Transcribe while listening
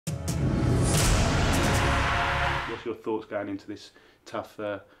your thoughts going into this tough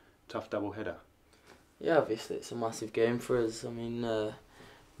double header? Yeah, obviously it's a massive game for us. I mean,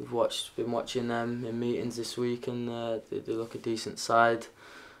 we've been watching them in meetings this week, and they look a decent side.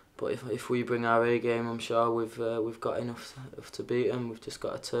 But if we bring our A game, I'm sure we've got enough to beat them. We've just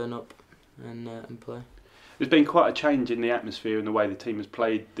got to turn up and play. There's been quite a change in the atmosphere and the way the team has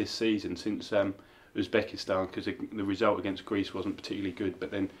played this season since Uzbekistan, because the result against Greece wasn't particularly good. But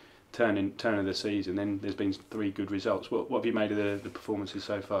then turn of the season, then there's been 3 good results. What have you made of the performances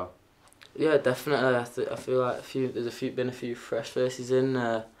so far? Yeah, definitely. I feel like there's been a few fresh faces in.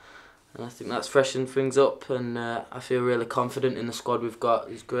 And I think that's freshened things up, and I feel really confident in the squad we've got.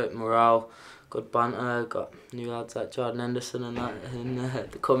 There's great morale, good banter, got new lads like Jordan Henderson and that, and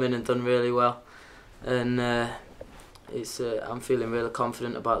they come in and done really well. And I'm feeling really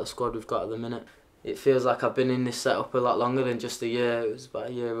confident about the squad we've got at the minute. It feels like I've been in this setup a lot longer than just a year. It was about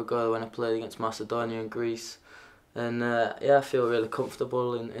a year ago when I played against Macedonia and Greece. And yeah, I feel really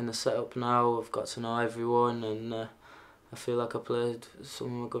comfortable in the setup now. I've got to know everyone, and I feel like I played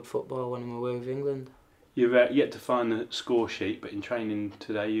some good football when I'm away with England. You've yet to find the score sheet, but in training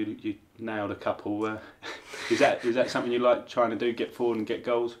today you nailed a couple. Is that something you like trying to do, get forward and get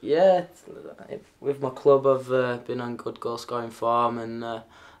goals? Yeah, with my club I've been on good goal scoring form, and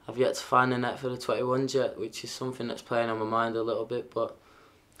I've yet to find a net for the 21s yet, which is something that's playing on my mind a little bit, but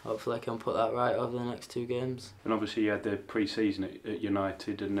hopefully I can put that right over the next 2 games. And obviously you had the pre-season at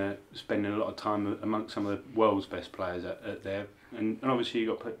United, and spending a lot of time amongst some of the world's best players at there. And obviously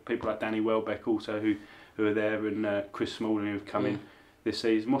you got people like Danny Welbeck also who are there, and Chris Smalling who've come in this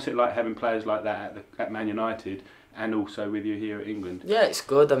season. What's it like having players like that at Man United and also with you here at England? Yeah, it's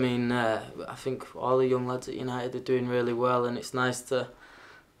good. I mean, I think all the young lads at United are doing really well, and it's nice to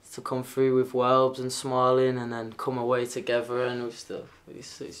come through with Welbs and Smalling and then come away together, and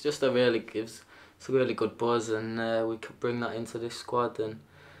it's just a really good buzz, and we could bring that into this squad, and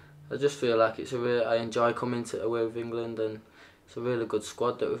I just feel like I enjoy coming away with England, and it's a really good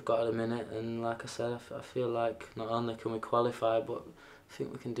squad that we've got at the minute, and like I said, I feel like not only can we qualify, but I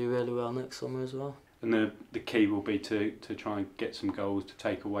think we can do really well next summer as well. And the key will be to try and get some goals to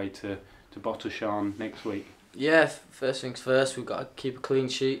take away to Botashan next week. Yeah, first things first, we've got to keep a clean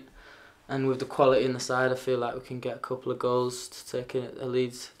sheet, and with the quality in the side, I feel like we can get a couple of goals to take a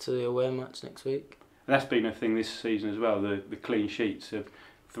lead to the away match next week. And that's been a thing this season as well, the clean sheets of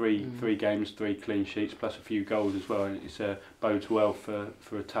three games, 3 clean sheets plus a few goals as well, and it bodes well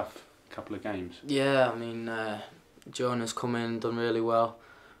for a tough couple of games. Yeah, I mean, Jonah's come in and done really well.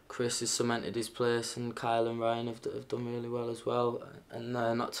 Chris has cemented his place, and Kyle and Ryan have done really well as well. And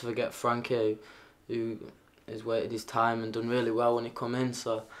not to forget Frankie, who has waited his time and done really well when he come in.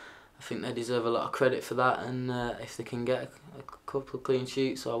 So I think they deserve a lot of credit for that. And if they can get a couple of clean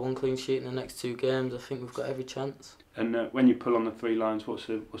sheets or 1 clean sheet in the next 2 games, I think we've got every chance. And when you pull on the 3 lines, what's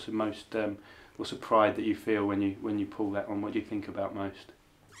the pride that you feel when you pull that on? What do you think about most?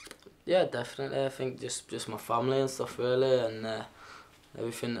 Yeah, definitely. I think just my family and stuff really, and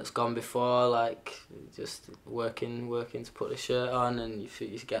everything that's gone before, like just working to put the shirt on, and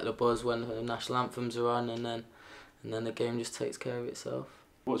you get the buzz when the national anthems are on, and then the game just takes care of itself.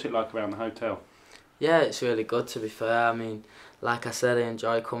 What's it like around the hotel? Yeah, it's really good, to be fair. I mean, like I said, I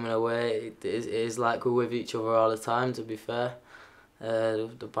enjoy coming away. It is like we're with each other all the time, to be fair.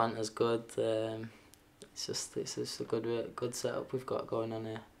 The banter's good. It's just a good setup we've got going on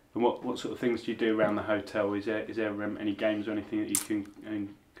here. And what sort of things do you do around the hotel? Is there any games or anything that you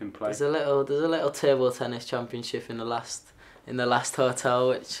can play? There's a little table tennis championship in the last hotel,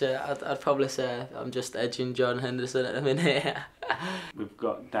 which I'd probably say I'm just edging John Henderson at the minute. We've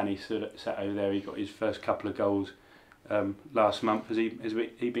got Danny sat over there. He got his first couple of goals last month. Has he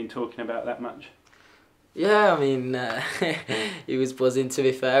been talking about that much? Yeah, I mean, he was buzzing, to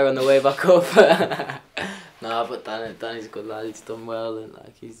be fair, on the way back up. No, but Danny's a good lad. He's done well, and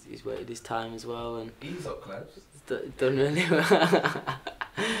like he's waited his time as well, and he's up close. Done really well.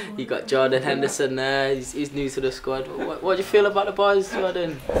 You got Jordan Henderson there. He's new to the squad. What do you feel about the boys,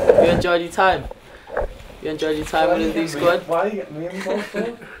 Jordan? You enjoyed your time? You enjoyed your time with the squad? Why are you getting me involved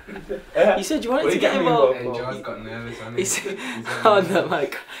for? You said you wanted to get involved. Hey, John's got nervous, hasn't he? Oh no,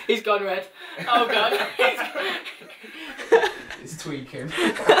 Mike. He's gone red. Oh God. He's tweaking.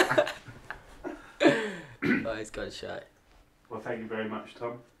 Oh, he's gone shy. Well, thank you very much,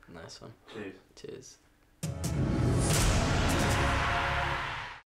 Tom. Nice one. Cheers. Cheers.